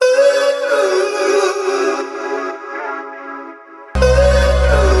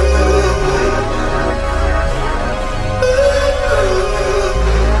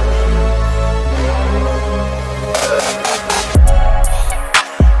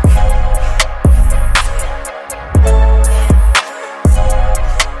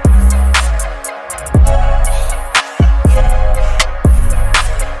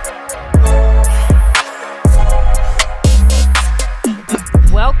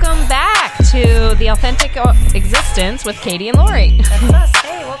Authentic Existence with Katie and Lori. That's us.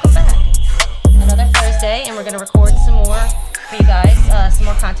 Hey, welcome back. Another Thursday, and we're going to record some more for you guys, some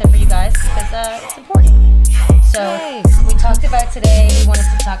more content for you guys, because it's important. So we talked about today, we wanted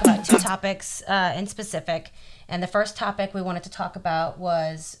to talk about two topics in specific, and the first topic we wanted to talk about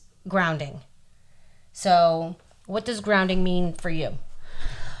was grounding. So what does grounding mean for you?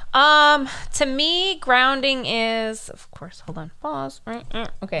 To me, grounding is, of course, hold on, pause.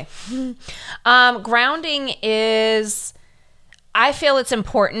 Okay. Grounding is, I feel it's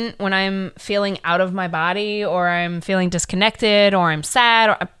important when I'm feeling out of my body or I'm feeling disconnected or I'm sad.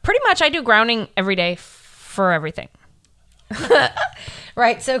 Or pretty much I do grounding every day for everything.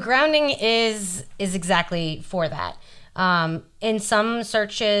 Right. So grounding is exactly for that. In some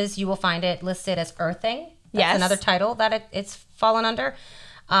searches, you will find it listed as earthing. That's another title that it's fallen under.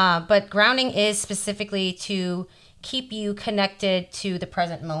 But grounding is specifically to keep you connected to the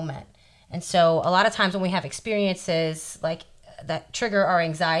present moment. And so a lot of times when we have experiences like that trigger our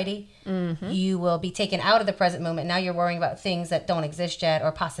anxiety, you will be taken out of the present moment. Now you're worrying about things that don't exist yet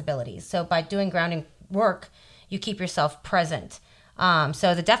or possibilities. So by doing grounding work, you keep yourself present.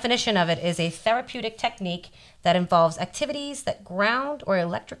 So the definition of it is a therapeutic technique that involves activities that ground or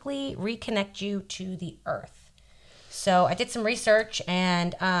electrically reconnect you to the earth. So I did some research,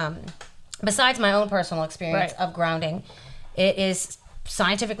 and besides my own personal experience of grounding, it is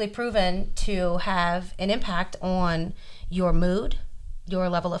scientifically proven to have an impact on your mood, your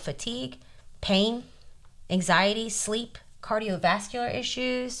level of fatigue, pain, anxiety, sleep, cardiovascular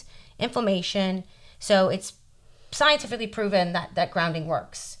issues, inflammation. So it's scientifically proven that grounding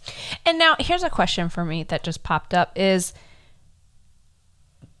works. And now here's a question for me that just popped up is,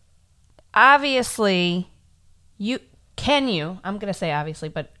 obviously, I'm going to say obviously,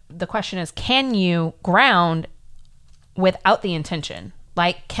 but the question is, can you ground without the intention?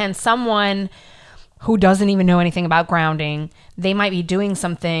 Like, can someone who doesn't even know anything about grounding, they might be doing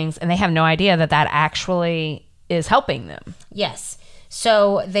some things and they have no idea that actually is helping them? Yes.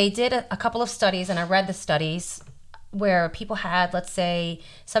 So they did a couple of studies, and I read the studies where people had, let's say,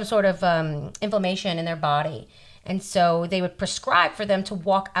 some sort of inflammation in their body. And so they would prescribe for them to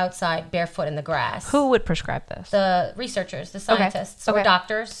walk outside barefoot in the grass. Who would prescribe this? The researchers, the scientists, or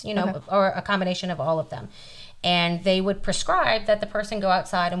doctors, or a combination of all of them. And they would prescribe that the person go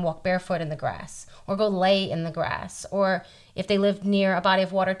outside and walk barefoot in the grass, or go lay in the grass, or if they lived near a body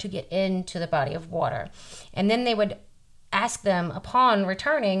of water, to get into the body of water. And then they would ask them upon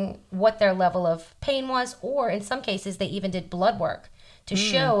returning what their level of pain was, or in some cases they even did blood work to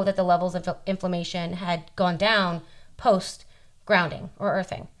show that the levels of inflammation had gone down post grounding or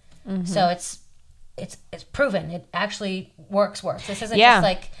earthing. So it's proven. It actually works. This isn't just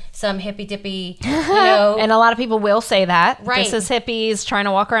like some hippy dippy, And a lot of people will say that. Right. This is hippies trying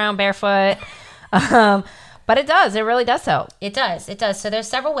to walk around barefoot. But it does. It really does help. It does. So there's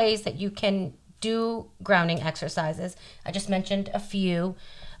several ways that you can do grounding exercises. I just mentioned a few.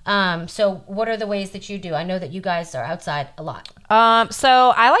 So what are the ways that you do? I know that you guys are outside a lot.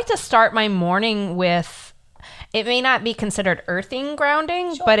 So I like to start my morning with, it may not be considered earthing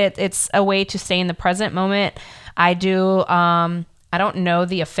grounding, but it's a way to stay in the present moment. I do, I don't know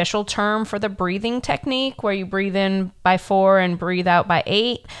the official term for the breathing technique where you breathe in by 4 and breathe out by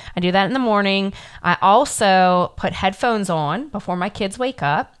 8. I do that in the morning. I also put headphones on before my kids wake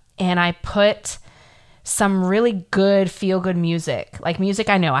up, and I put some really good feel-good music, like music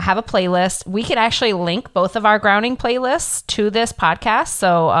I know. I have a playlist. We could actually link both of our grounding playlists to this podcast,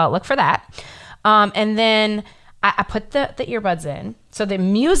 so look for that. And then I put the earbuds in, so the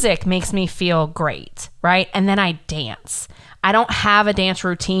music makes me feel great, right? And then I dance. I don't have a dance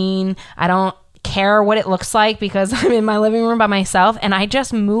routine. I don't care what it looks like because I'm in my living room by myself, and I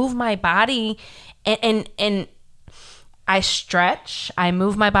just move my body and I stretch, I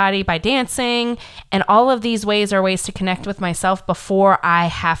move my body by dancing, and all of these ways are ways to connect with myself before I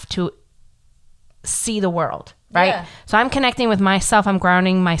have to see the world, right? Yeah. So I'm connecting with myself, I'm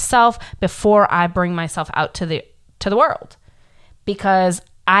grounding myself before I bring myself out to the world, because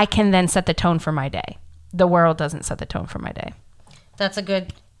I can then set the tone for my day. The world doesn't set the tone for my day. That's a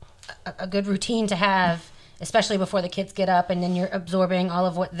good routine to have, especially before the kids get up, and then you're absorbing all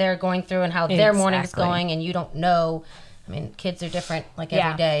of what they're going through and how their morning is going, and you don't know. I mean, kids are different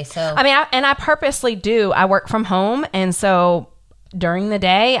every day. So I mean, I purposely do. I work from home, and so during the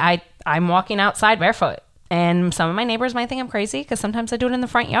day, I'm walking outside barefoot. And some of my neighbors might think I'm crazy because sometimes I do it in the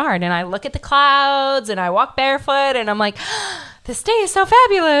front yard, and I look at the clouds and I walk barefoot, and I'm like, this day is so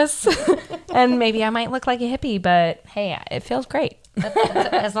fabulous. And maybe I might look like a hippie, but hey, it feels great.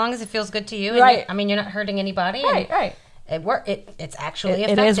 As long as it feels good to you. Right. I mean, you're not hurting anybody. Right. It's actually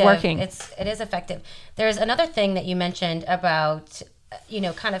effective. It is working. It is effective. There's another thing that you mentioned about,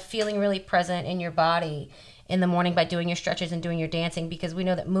 kind of feeling really present in your body in the morning by doing your stretches and doing your dancing, because we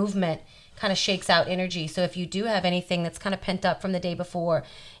know that movement kind of shakes out energy. So if you do have anything that's kind of pent up from the day before,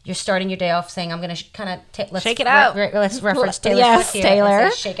 you're starting your day off saying, I'm going to kind of let's shake it out. Let's reference Taylor Swift here. Taylor.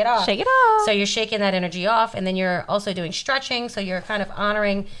 Say, shake it off. Shake it off. So you're shaking that energy off, and then you're also doing stretching. So you're kind of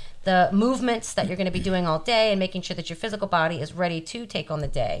honoring the movements that you're going to be doing all day and making sure that your physical body is ready to take on the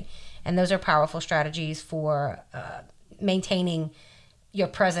day. And those are powerful strategies for maintaining your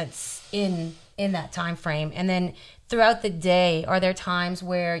presence in that time frame. And then throughout the day, are there times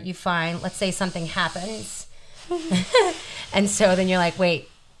where you find, let's say something happens and so then you're like, wait,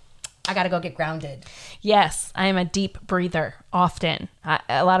 I got to go get grounded? Yes, I am a deep breather often.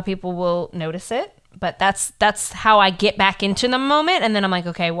 A lot of people will notice it, but that's how I get back into the moment. And then I'm like,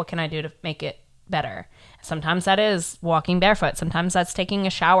 okay, what can I do to make it better? Sometimes that is walking barefoot. Sometimes that's taking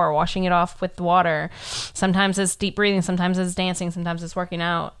a shower, washing it off with water. Sometimes it's deep breathing. Sometimes it's dancing. Sometimes it's working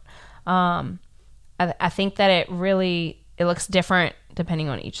out. I think that it looks different depending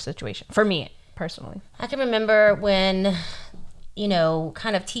on each situation. For me, personally. I can remember when,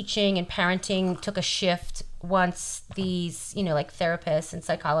 kind of teaching and parenting took a shift once these, like therapists and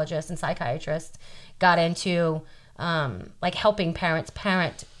psychologists and psychiatrists got into helping parents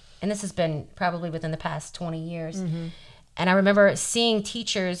parent. And this has been probably within the past 20 years. Mm-hmm. And I remember seeing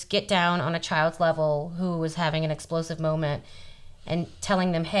teachers get down on a child's level who was having an explosive moment and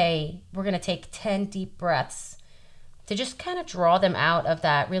telling them, hey, we're going to take 10 deep breaths to just kind of draw them out of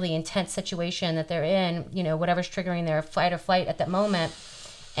that really intense situation that they're in, whatever's triggering their fight or flight at that moment.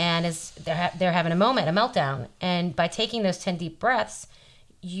 And as they're having a meltdown. And by taking those 10 deep breaths,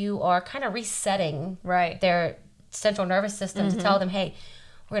 you are kind of resetting their central nervous system to tell them, hey,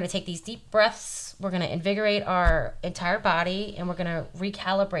 we're going to take these deep breaths. We're going to invigorate our entire body, and we're going to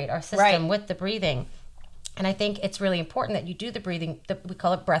recalibrate our system with the breathing. And I think it's really important that you do the breathing. We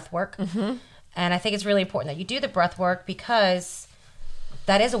call it breath work. Mm-hmm. And I think it's really important that you do the breath work, because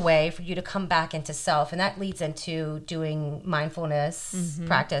that is a way for you to come back into self. And that leads into doing mindfulness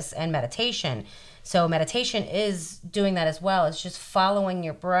practice and meditation. So meditation is doing that as well. It's just following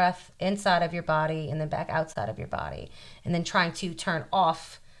your breath inside of your body and then back outside of your body, and then trying to turn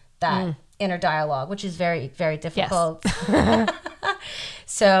off that inner dialogue, which is very, very difficult. Yes.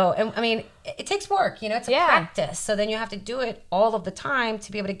 So, I mean, it takes work, it's a practice. So then you have to do it all of the time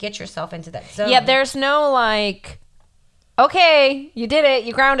to be able to get yourself into that zone. Yeah, there's no okay, you did it,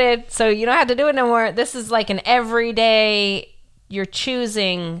 you grounded, so you don't have to do it no more. This is like an everyday, you're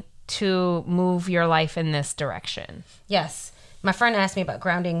choosing to move your life in this direction. Yes. My friend asked me about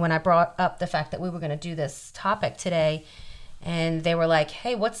grounding when I brought up the fact that we were going to do this topic today. And they were like,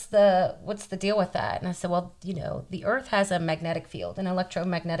 hey, what's the deal with that? And I said, well, the earth has a magnetic field, an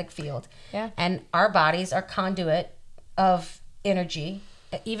electromagnetic field. Yeah. And our bodies are conduit of energy,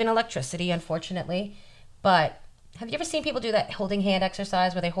 even electricity, unfortunately. But have you ever seen people do that holding hand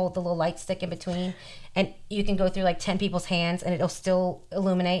exercise where they hold the little light stick in between, and you can go through like 10 people's hands and it'll still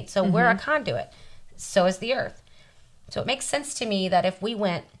illuminate? So we're a conduit. So is the earth. So it makes sense to me that if we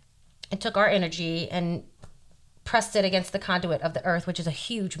went and took our energy and pressed it against the conduit of the earth, which is a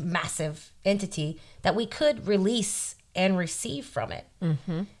huge, massive entity, that we could release and receive from it.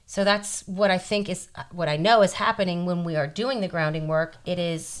 Mm-hmm. So that's what I know is happening when we are doing the grounding work. It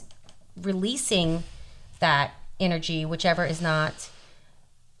is releasing that energy, whichever is not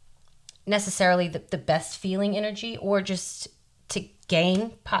necessarily the best feeling energy, or just to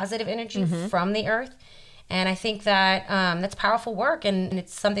gain positive energy from the earth. And I think that that's powerful work, and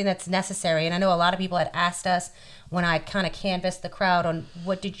it's something that's necessary. And I know a lot of people had asked us when I kind of canvassed the crowd on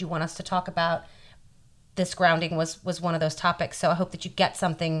what did you want us to talk about. This grounding was one of those topics. So I hope that you get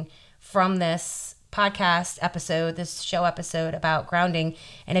something from this podcast episode, this show episode about grounding.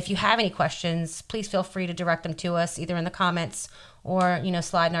 And if you have any questions, please feel free to direct them to us either in the comments or,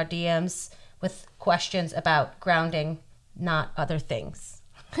 slide in our DMs with questions about grounding, not other things.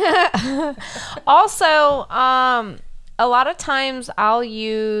 Also, a lot of times I'll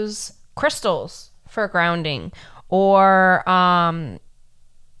use crystals for grounding, or I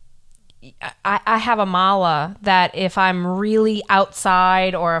have a mala that if I'm really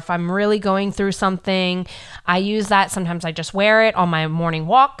outside or if I'm really going through something, I use that. Sometimes I just wear it on my morning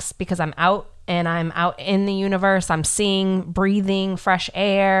walks because I'm out and I'm out in the universe. I'm seeing, breathing fresh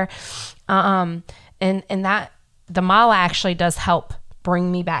air. And that the mala actually does help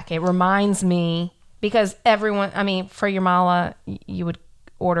bring me back. It reminds me, because for your mala, you would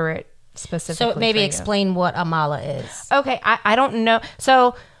order it specifically. So maybe explain what a mala is. Okay, I don't know.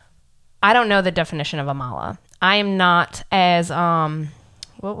 So I don't know the definition of a mala. I am not as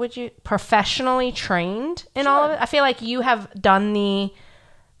professionally trained in all of it. I feel like you have done the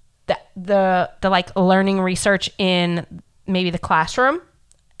like learning research in maybe the classroom,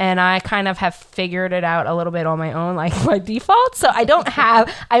 and I kind of have figured it out a little bit on my own, like by default. So I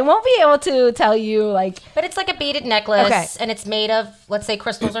won't be able to tell you like. But it's like a beaded necklace, and it's made of, let's say,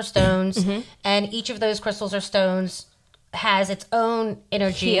 crystals or stones, and each of those crystals or stones has its own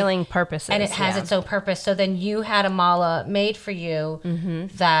energy, healing purposes, and it has its own purpose. So then you had a mala made for you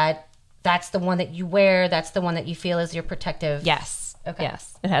that's the one that you wear. That's the one that you feel is your protective. Yes. Okay.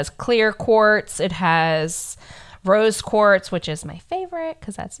 Yes. It has clear quartz. It has rose quartz, which is my favorite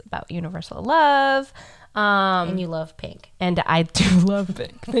because that's about universal love. And you love pink. And I do love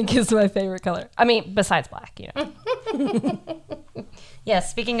pink. Pink is my favorite color. I mean, besides black, you know.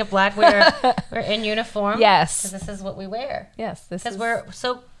 Yes, speaking of black, we're in uniform. Yes. Because this is what we wear. Yes. Because we're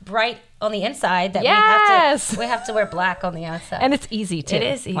so bright on the inside that we have to wear black on the outside. And it's easy too. It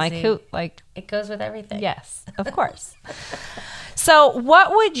is easy. It goes with everything. Yes, of course. So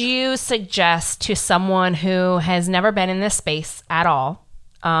what would you suggest to someone who has never been in this space at all,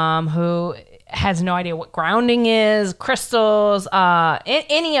 who has no idea what grounding is, crystals,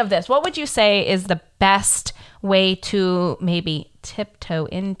 any of this? What would you say is the best way to maybe tiptoe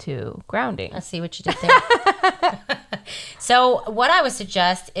into grounding? I see what you did there. So what I would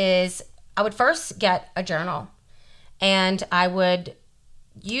suggest is I would first get a journal, and I would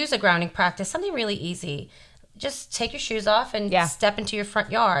use a grounding practice, something really easy. Just take your shoes off and step into your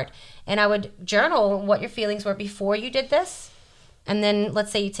front yard. And I would journal what your feelings were before you did this. And then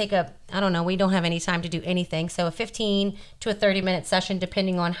let's say you take we don't have any time to do anything. So a 15 to a 30-minute session,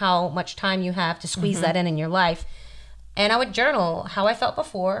 depending on how much time you have to squeeze that in your life. And I would journal how I felt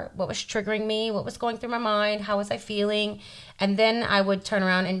before, what was triggering me, what was going through my mind, how was I feeling. And then I would turn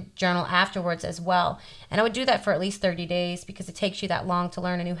around and journal afterwards as well. And I would do that for at least 30 days because it takes you that long to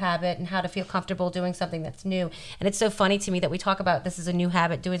learn a new habit and how to feel comfortable doing something that's new. And it's so funny to me that we talk about this is a new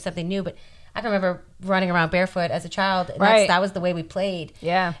habit, doing something new, but I can remember running around barefoot as a child. And that was the way we played.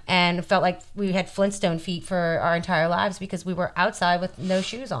 Yeah. And it felt like we had Flintstone feet for our entire lives because we were outside with no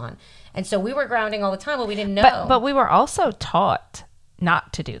shoes on. And so we were grounding all the time, but we didn't know. But we were also taught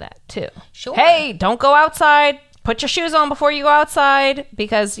not to do that too. Sure. Hey, don't go outside. Put your shoes on before you go outside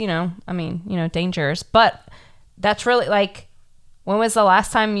because, dangers. But that's really like, when was the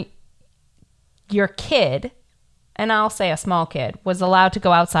last time your kid, and I'll say a small kid, was allowed to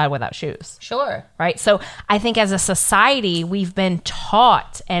go outside without shoes? Sure. Right? So I think as a society, we've been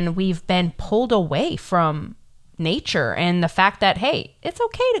taught and we've been pulled away from nature and the fact that, hey, it's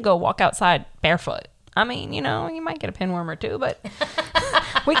okay to go walk outside barefoot. I mean, you might get a pinworm or two, but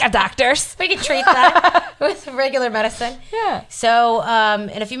we got doctors. We can treat that with regular medicine. Yeah. So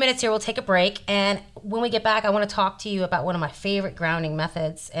in a few minutes here, we'll take a break. And when we get back, I want to talk to you about one of my favorite grounding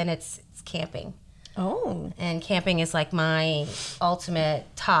methods, and it's camping. Oh. And camping is like my ultimate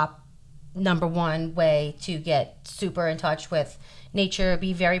top number one way to get super in touch with nature,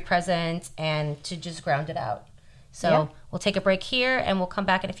 be very present, and to just ground it out. So we'll take a break here, and we'll come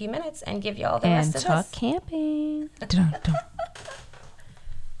back in a few minutes and give you all the rest of this. And talk camping.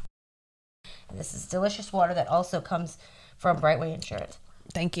 This is delicious water that also comes from Brightway Insurance.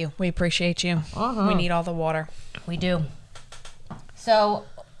 Thank you. We appreciate you. We need all the water. We do. So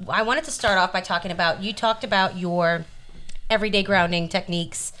I wanted to start off by you talked about your everyday grounding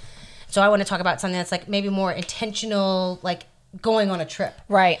techniques. So I want to talk about something that's like maybe more intentional, like going on a trip.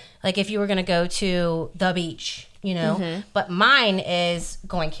 Right. Like if you were going to go to the beach, but mine is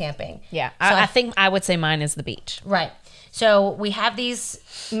going camping. Yeah. So I think I would say mine is the beach. Right. So we have these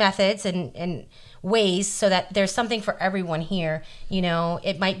methods and ways so that there's something for everyone here.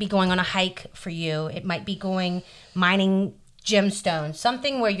 It might be going on a hike for you. It might be going mining gemstones,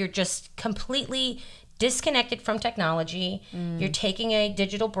 something where you're just completely disconnected from technology. You're taking a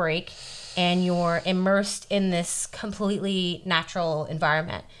digital break and you're immersed in this completely natural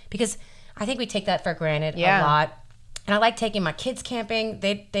environment, because I think we take that for granted a lot. And I like taking my kids camping.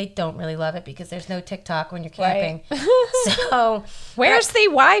 They don't really love it because there's no TikTok when you're camping. Right. So where's the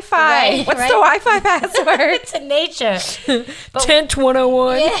Wi-Fi? What's the Wi-Fi password? To nature. Tent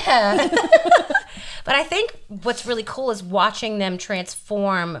 101. Yeah. But I think what's really cool is watching them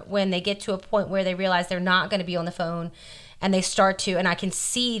transform when they get to a point where they realize they're not going to be on the phone, and they start to, and I can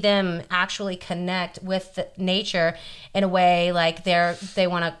see them actually connect with nature in a way like they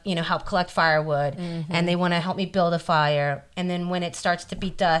want to, help collect firewood, and they want to help me build a fire. And then when it starts to be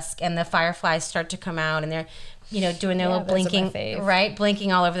dusk and the fireflies start to come out and they're, doing their little blinking,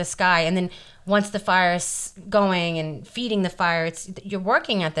 blinking all over the sky. And then once the fire is going and feeding the fire, you're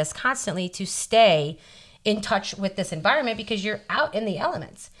working at this constantly to stay in touch with this environment because you're out in the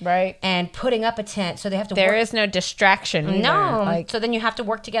elements. Right. And putting up a tent. So they have to There is no distraction either. No. So then you have to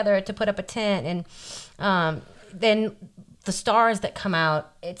work together to put up a tent. And then the stars that come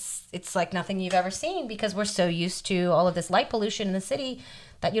out, it's like nothing you've ever seen because we're so used to all of this light pollution in the city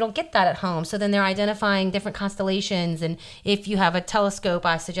that you don't get that at home. So then they're identifying different constellations. And if you have a telescope,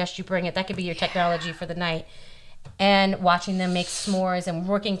 I suggest you bring it. That could be your technology for the night. And watching them make s'mores and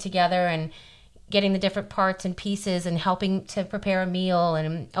working together and getting the different parts and pieces and helping to prepare a meal.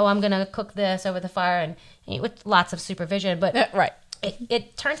 And, I'm going to cook this over the fire and with lots of supervision. But right.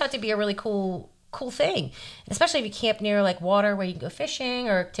 It turns out to be a really cool thing, especially if you camp near like water where you can go fishing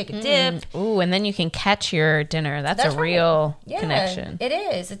or take a dip. Ooh, and then you can catch your dinner. That's a real connection. It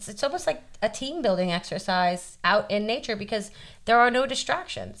is. It's almost like a team building exercise out in nature because there are no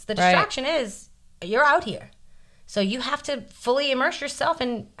distractions. The distraction is you're out here. So you have to fully immerse yourself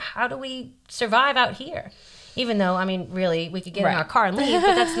in how do we survive out here? Even though, I mean, really, we could get in our car and leave,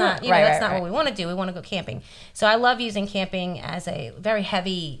 but that's not, that's not what we want to do. We want to go camping. So I love using camping as a very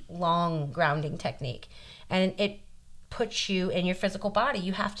heavy, long grounding technique. And it puts you in your physical body.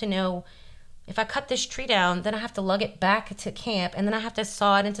 You have to know, if I cut this tree down, then I have to lug it back to camp, and then I have to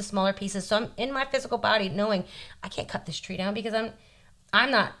saw it into smaller pieces. So I'm in my physical body knowing I can't cut this tree down because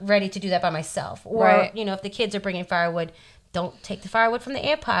I'm not ready to do that by myself. Or, if the kids are bringing firewood, don't take the firewood from the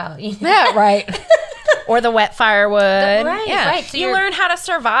ant pile. Yeah, right. Or the wet firewood. Right. So you learn how to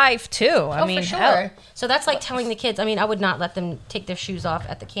survive too. I mean, for sure. So that's like telling the kids, I would not let them take their shoes off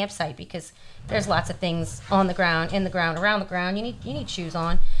at the campsite because there's lots of things on the ground, in the ground, around the ground. You need shoes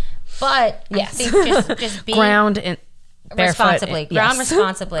on. But yes. I think just be ground in responsibly. Ground yes.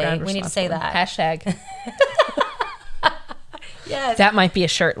 responsibly. Ground we need to say that. Hashtag. Yes. That might be a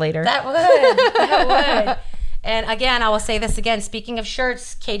shirt later. That would. And again, I will say this again. Speaking of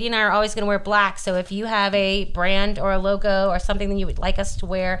shirts, Katie and I are always going to wear black. So if you have a brand or a logo or something that you would like us to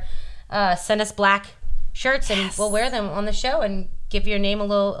wear, send us black shirts and we'll wear them on the show and give your name a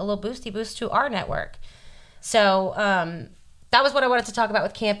little boosty boost to our network. So that was what I wanted to talk about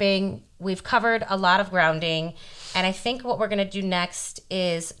with camping. We've covered a lot of grounding. And I think what we're going to do next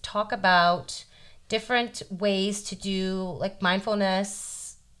is talk about different ways to do like mindfulness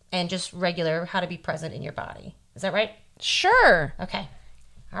and just regular how to be present in your body. Is that right? Sure. Okay.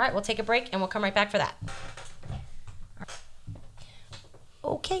 All right, we'll take a break and we'll come right back for that.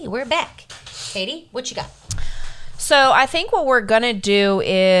 Okay, we're back. Katie, what you got? So I think what we're going to do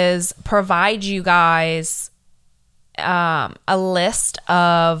is provide you guys a list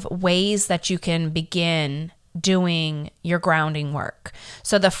of ways that you can begin doing your grounding work.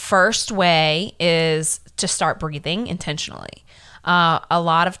 So the first way is to start breathing intentionally. A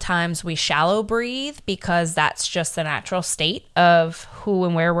lot of times we shallow breathe because that's just the natural state of who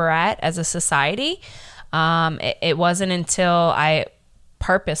and where we're at as a society. It wasn't until I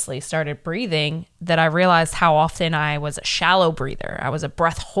purposely started breathing that I realized how often I was a shallow breather. I was a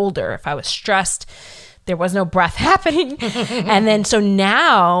breath holder. If I was stressed, there was no breath happening. And then so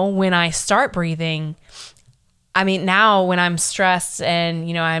now when I start breathing, now when I'm stressed and,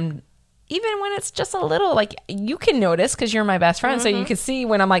 I'm even when it's just a little, like, you can notice because you're my best friend. Mm-hmm. So you can see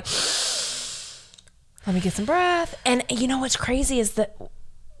when I'm like, let me get some breath. And what's crazy is that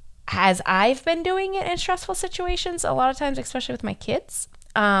as I've been doing it in stressful situations, a lot of times, especially with my kids,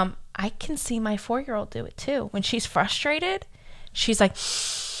 I can see my 4-year-old do it too. When she's frustrated, she's like,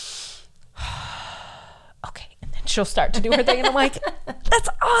 okay. And then she'll start to do her thing. And I'm like, that's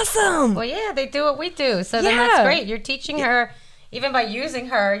awesome. Well, yeah, they do what we do. So then that's great. You're teaching her. Even by using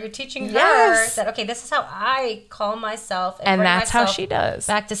her, you're teaching her that, okay, this is how I calm myself. And that's how she does.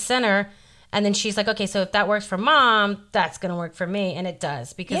 Back to center. And then she's like, okay, so if that works for mom, that's going to work for me. And it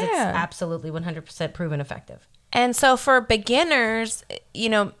does because it's absolutely 100% proven effective. And so for beginners, you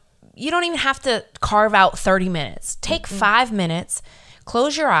don't even have to carve out 30 minutes. Take 5 minutes,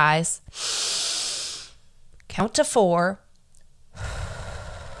 close your eyes, count to 4.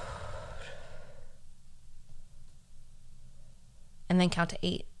 And then count to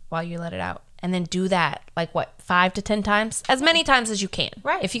 8 while you let it out. And then do that, 5 to 10 times? As many times as you can.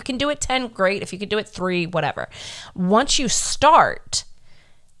 Right. If you can do it 10, great. If you can do it 3, whatever. Once you start,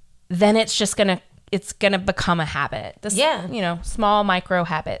 then it's just it's gonna become a habit. Small micro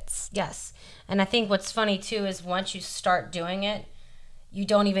habits. Yes. And I think what's funny too is once you start doing it, you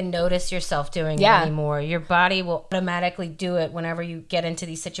don't even notice yourself doing it anymore. Your body will automatically do it whenever you get into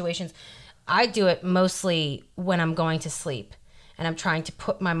these situations. I do it mostly when I'm going to sleep. And I'm trying to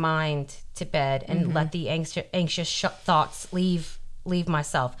put my mind to bed and let the anxious thoughts leave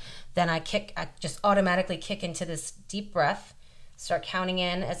myself. Then I just automatically kick into this deep breath, Start counting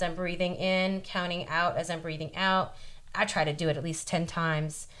in as I'm breathing in, counting out as I'm breathing out. I try to do it at least 10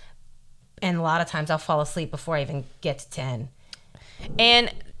 times. And a lot of times I'll fall asleep before I even get to 10.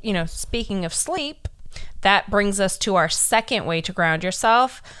 And, speaking of sleep, that brings us to our second way to ground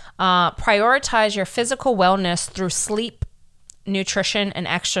yourself. Prioritize your physical wellness through sleep, nutrition, and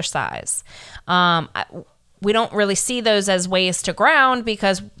exercise. We don't really see those as ways to ground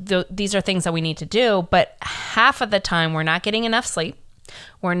because these are things that we need to do. But half of the time, we're not getting enough sleep.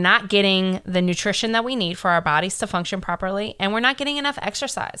 We're not getting the nutrition that we need for our bodies to function properly. And we're not getting enough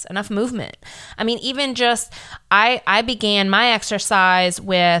exercise, enough movement. I mean, even just, I began my exercise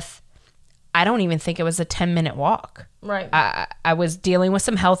with, I don't even think it was a 10-minute walk. Right. I was dealing with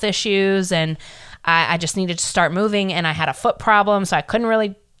some health issues and I just needed to start moving, and I had a foot problem, so I couldn't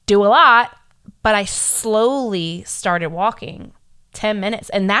really do a lot. But I slowly started walking 10 minutes.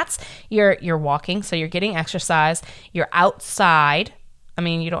 And that's you're walking, so you're getting exercise. You're outside. I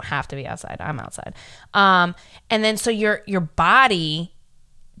mean, you don't have to be outside. I'm outside. And then so your body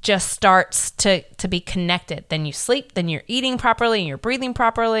just starts to be connected. Then you sleep, then you're eating properly, and you're breathing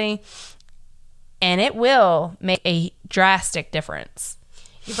properly. And it will make a drastic difference.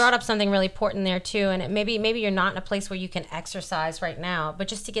 You brought up something really important there too, and maybe you're not in a place where you can exercise right now, but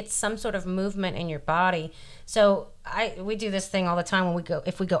just to get some sort of movement in your body. So we do this thing all the time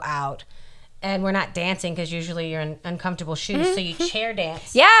if we go out, and we're not dancing because usually you're in uncomfortable shoes, so you chair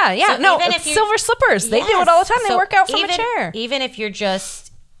dance. Yeah. So no, silver slippers. They do it all the time. They work out from a chair. Even if you're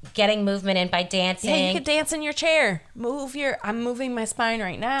just getting movement in by dancing. Yeah, you could dance in your chair. I'm moving my spine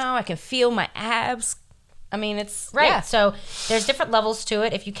right now. I can feel my abs. I mean, it's right. Yeah. So there's different levels to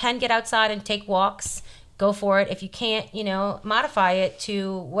it. If you can get outside and take walks, go for it. If you can't, modify it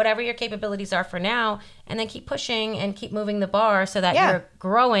to whatever your capabilities are for now, and then keep pushing and keep moving the bar so that you're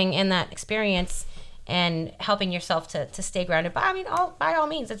growing in that experience and helping yourself to stay grounded. But I mean, by all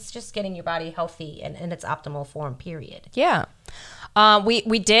means, it's just getting your body healthy and in its optimal form, period. Yeah.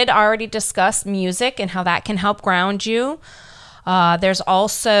 We did already discuss music and how that can help ground you. There's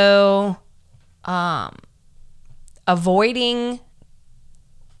also avoiding,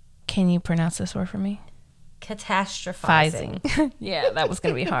 can you pronounce this word for me? Catastrophizing. Yeah, that was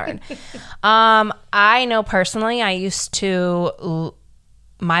going to be hard. I know personally,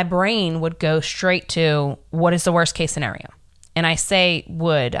 my brain would go straight to what is the worst case scenario. And I say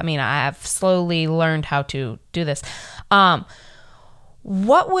would, I mean, I have slowly learned how to do this.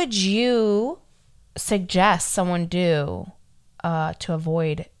 What would you suggest someone do to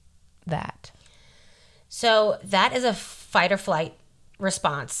avoid that? So that is a fight or flight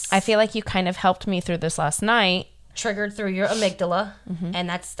response. I feel like you kind of helped me through this last night. Triggered through your amygdala, and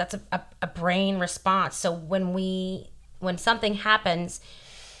that's a brain response. So when something happens,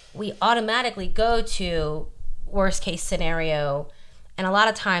 we automatically go to worst case scenario, and a lot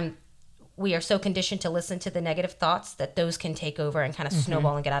of time we are so conditioned to listen to the negative thoughts that those can take over and kind of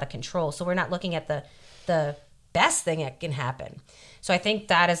snowball and get out of control. So we're not looking at the best thing that can happen. So I think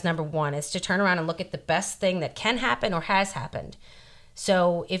that is number one, is to turn around and look at the best thing that can happen or has happened.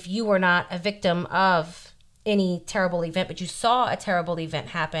 So if you were not a victim of any terrible event, but you saw a terrible event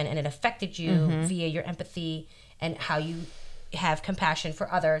happen and it affected you via your empathy and how you have compassion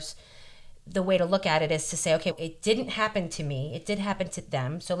for others, the way to look at it is to say, okay, it didn't happen to me. It did happen to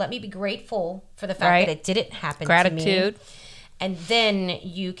them. So let me be grateful for the fact that it didn't happen to me. Gratitude. And then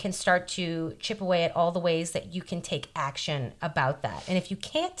you can start to chip away at all the ways that you can take action about that. And if you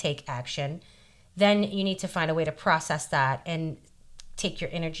can't take action, then you need to find a way to process that and take your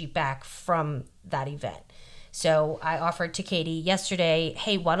energy back from that event. So I offered to Katie yesterday,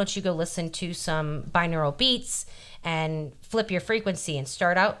 hey, why don't you go listen to some binaural beats and flip your frequency and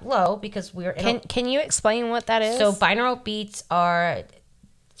start out low, because we're in Can you explain what that is? So binaural beats are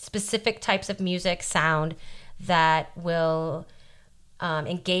specific types of music, sound, that will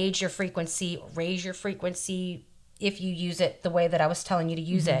engage your frequency, raise your frequency if you use it the way that I was telling you to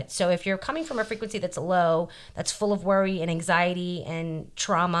use it. So if you're coming from a frequency that's low, that's full of worry and anxiety and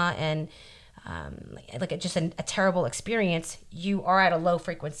trauma and just a terrible experience, you are at a low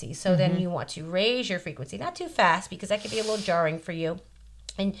frequency. So then you want to raise your frequency, not too fast, because that could be a little jarring for you.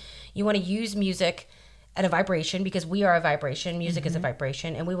 And you want to use music at a vibration, because we are a vibration. Music is a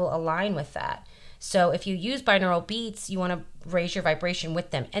vibration, and we will align with that. So if you use binaural beats, you want to raise your vibration with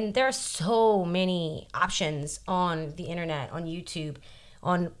them. And there are so many options on the internet, on YouTube,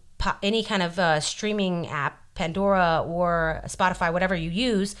 on any kind of streaming app, Pandora or Spotify, whatever you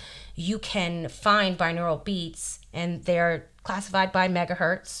use. You can find binaural beats, and they're classified by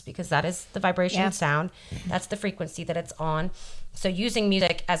megahertz, because that is the vibration sound. That's the frequency that it's on. So using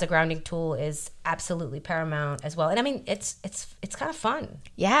music as a grounding tool is absolutely paramount as well. And I mean, it's kind of fun.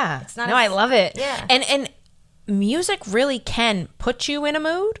 Yeah. It's not I love it. Yeah. And music really can put you in a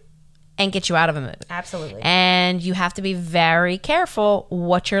mood and get you out of a mood. Absolutely. And you have to be very careful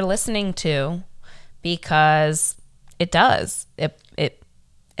what you're listening to, because it does.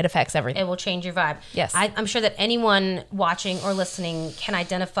 It affects everything. It will change your vibe. Yes. I'm sure that anyone watching or listening can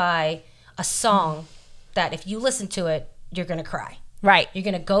identify a song that if you listen to it, you're going to cry. Right. You're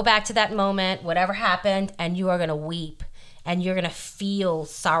going to go back to that moment, whatever happened, and you are going to weep and you're going to feel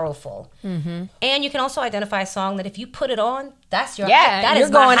sorrowful. Mm-hmm. And you can also identify a song that if you put it on, that's your hype. That you're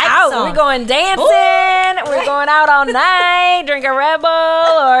is going out. Song. We're going dancing. Ooh. We're going out all night, drink a Red Bull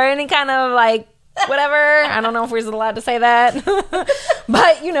or any kind of like whatever. I don't know if we're allowed to say that.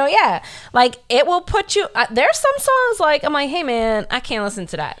 But, like it will put you, there's some songs like, I'm like, hey man, I can't listen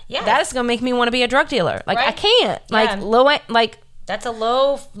to that. Yeah. That is going to make me want to be a drug dealer. Like, right. I can't. Yeah. Like, that's a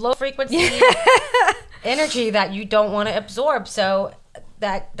low frequency energy that you don't want to absorb. So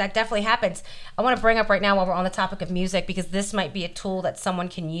that definitely happens. I want to bring up right now while we're on the topic of music, because this might be a tool that someone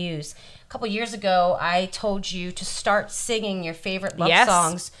can use. A couple years ago, I told you to start singing your favorite love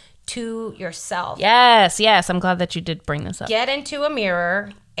songs to yourself. Yes. I'm glad that you did bring this up. Get into a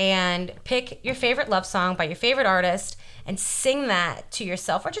mirror and pick your favorite love song by your favorite artist and sing that to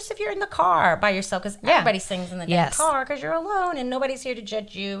yourself, or just if you're in the car by yourself, because everybody sings in the damn car because you're alone and nobody's here to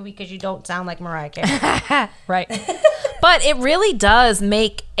judge you because you don't sound like Mariah Carey. Right. But it really does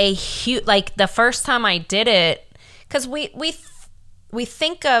make a huge, like the first time I did it, because we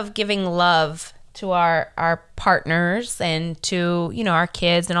think of giving love to our partners and to, our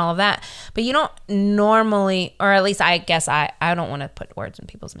kids and all of that. But you don't normally, or at least I guess I don't want to put words in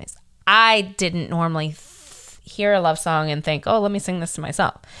people's mouths. I didn't normally hear a love song and think, oh, let me sing this to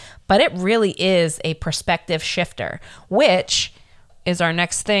myself. But it really is a perspective shifter, which is our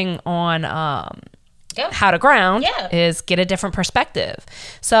next thing on how to ground, is get a different perspective.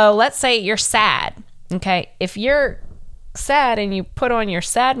 So let's say you're sad. Okay. If you're sad and you put on your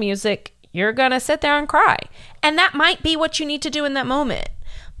sad music, you're going to sit there and cry. And that might be what you need to do in that moment.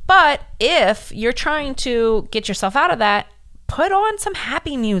 But if you're trying to get yourself out of that, put on some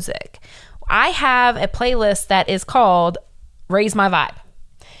happy music. I have a playlist that is called Raise My Vibe.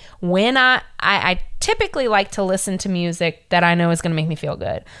 When I typically like to listen to music that I know is going to make me feel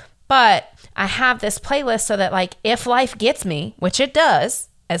good. But I have this playlist so that, like, if life gets me, which it does,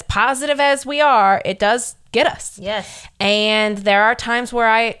 as positive as we are, it does get us. Yes. And there are times where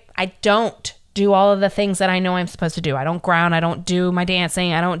I don't do all of the things that I know I'm supposed to do. I don't ground. I don't do my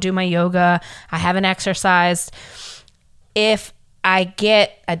dancing. I don't do my yoga. I haven't exercised. If I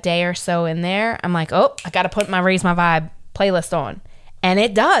get a day or so in there, I'm like, oh, I got to put my Raise My Vibe playlist on. And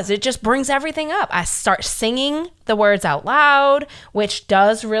it does. It just brings everything up. I start singing the words out loud, which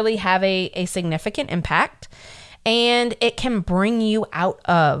does really have a significant impact. And it can bring you out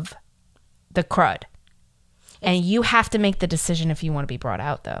of the crud. And you have to make the decision if you want to be brought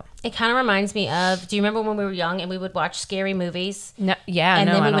out, though. It kind of reminds me of, do you remember when we were young and we would watch scary movies? No, yeah, and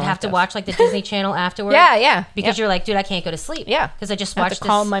no, then we I would don't have like to those. watch like the Disney Channel afterwards? Yeah. Because you're like, dude, I can't go to sleep. Yeah. Because I just I have watched to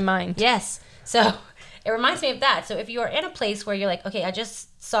calm my mind. Yes. So it reminds me of that. So if you are in a place where you're like, okay, I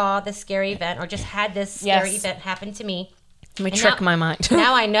just saw this scary event or just had this scary event happen to me. Let me trick my mind.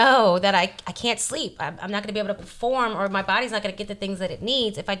 Now I know that I can't sleep. I'm not going to be able to perform, or my body's not going to get the things that it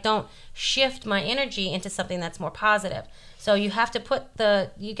needs if I don't shift my energy into something that's more positive. So you have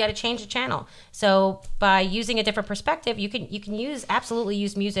to you got to change the channel. So by using a different perspective, you can absolutely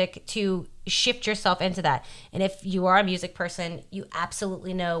use music to shift yourself into that. And if you are a music person, you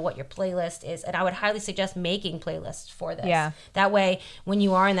absolutely know what your playlist is. And I would highly suggest making playlists for this. Yeah. That way, when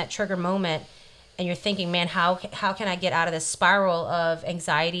you are in that trigger moment, and you're thinking, man, how can I get out of this spiral of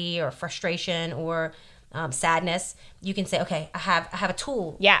anxiety or frustration or sadness? You can say, okay, I have a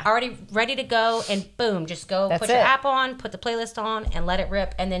tool, already ready to go, and boom, just go. Put your app on, put the playlist on, and let it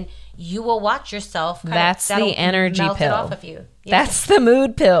rip, and then you will watch yourself. That's the energy melt pill. It off of you. Yeah. That's the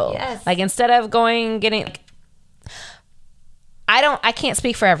mood pill. Yes. Like instead of getting. I can't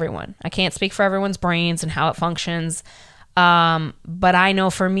speak for everyone. I can't speak for everyone's brains and how it functions. But I know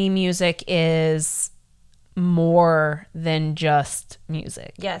for me, music is more than just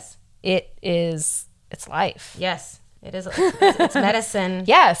music. Yes. It's life. Yes. It is. It's medicine.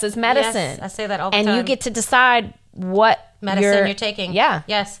 Yes, it's medicine. Yes, I say that all the time. And you get to decide what medicine you're taking. Yeah.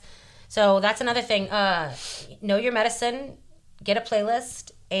 Yes. So that's another thing. Know your medicine, get a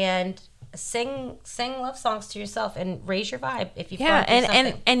playlist, and sing love songs to yourself and raise your vibe if you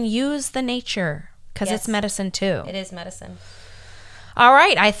and use the nature. Because it's medicine too. It is medicine. All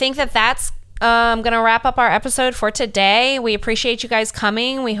right. I think that's I'm going to wrap up our episode for today. We appreciate you guys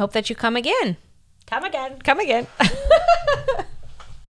coming. We hope that you come again. Come again. Come again.